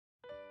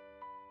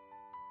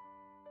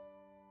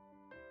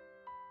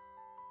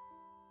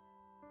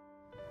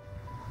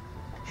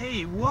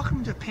Hey,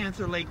 welcome to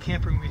Panther Lake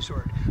Camping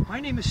Resort.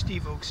 My name is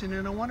Steve Oakson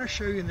and I want to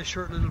show you in this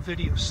short little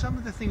video some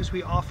of the things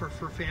we offer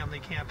for family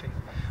camping.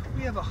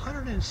 We have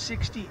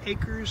 160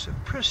 acres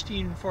of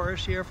pristine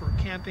forest here for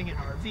camping and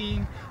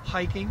RVing,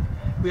 hiking.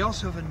 We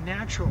also have a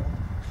natural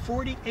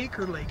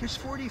 40-acre lake. It's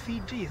 40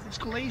 feet deep. It's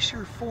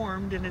glacier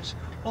formed and it's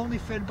only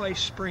fed by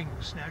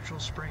springs, natural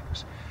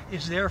springs.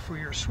 It's there for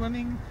your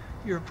swimming,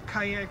 your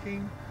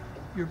kayaking,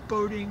 your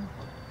boating,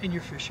 and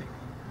your fishing.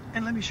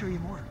 And let me show you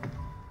more.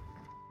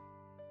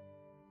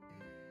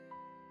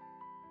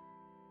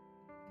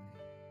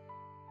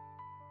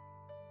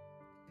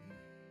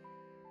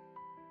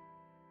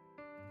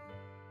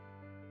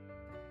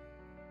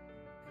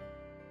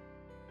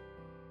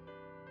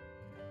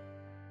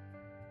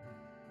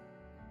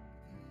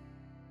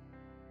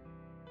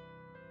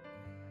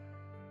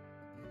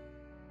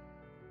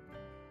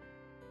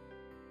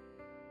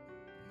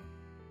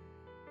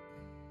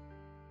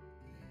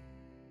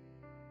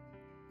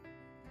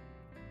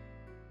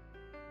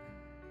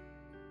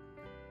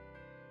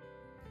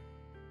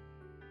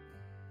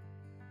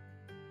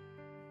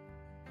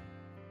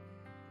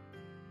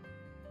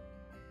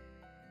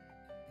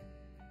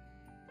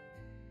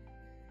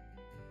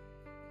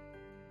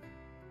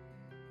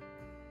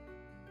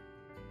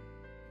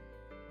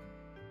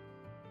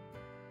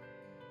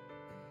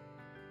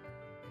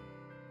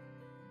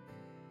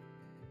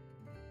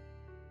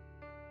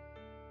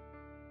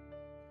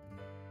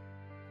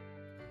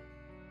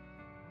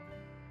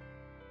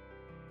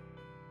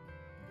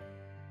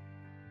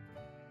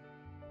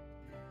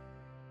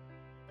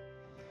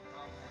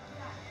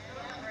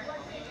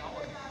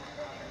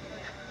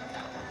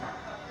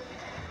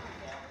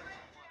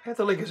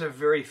 Panther Lake is a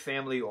very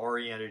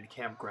family-oriented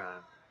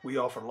campground. We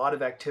offer a lot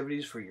of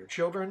activities for your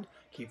children.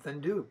 Keep them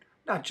new.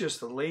 Not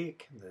just the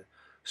lake and the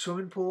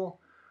swimming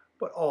pool,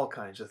 but all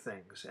kinds of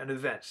things and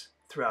events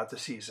throughout the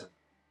season.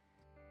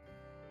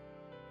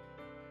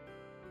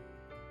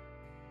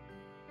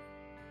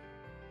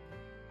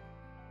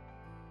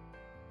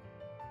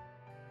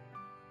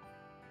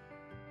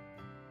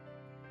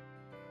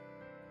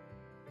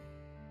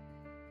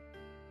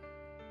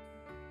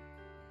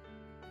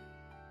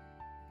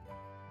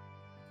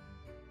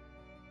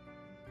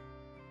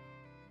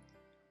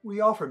 We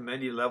offer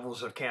many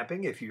levels of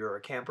camping. If you're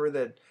a camper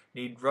that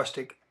need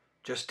rustic,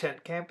 just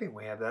tent camping,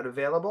 we have that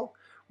available.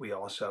 We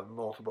also have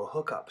multiple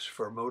hookups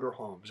for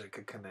motorhomes that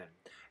could come in.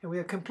 And we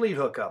have complete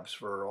hookups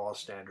for all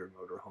standard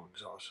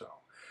motorhomes also.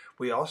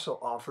 We also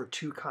offer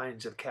two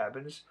kinds of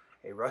cabins,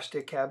 a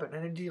rustic cabin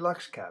and a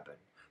deluxe cabin.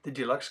 The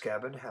deluxe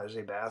cabin has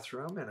a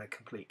bathroom and a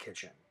complete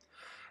kitchen.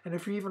 And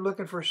if you're even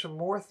looking for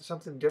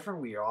something different,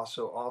 we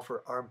also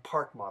offer our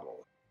park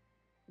model,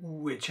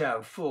 which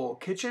have full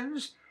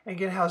kitchens and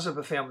can house up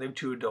a family of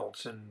 2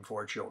 adults and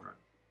 4 children.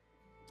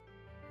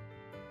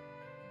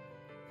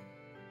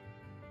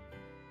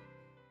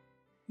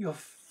 You'll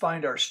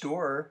find our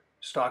store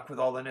stocked with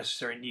all the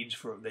necessary needs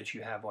that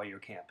you have while you're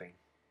camping.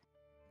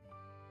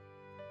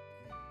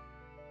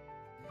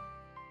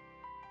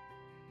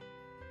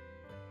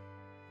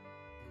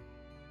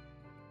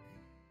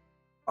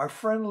 Our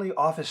friendly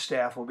office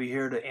staff will be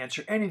here to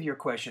answer any of your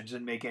questions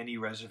and make any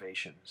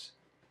reservations.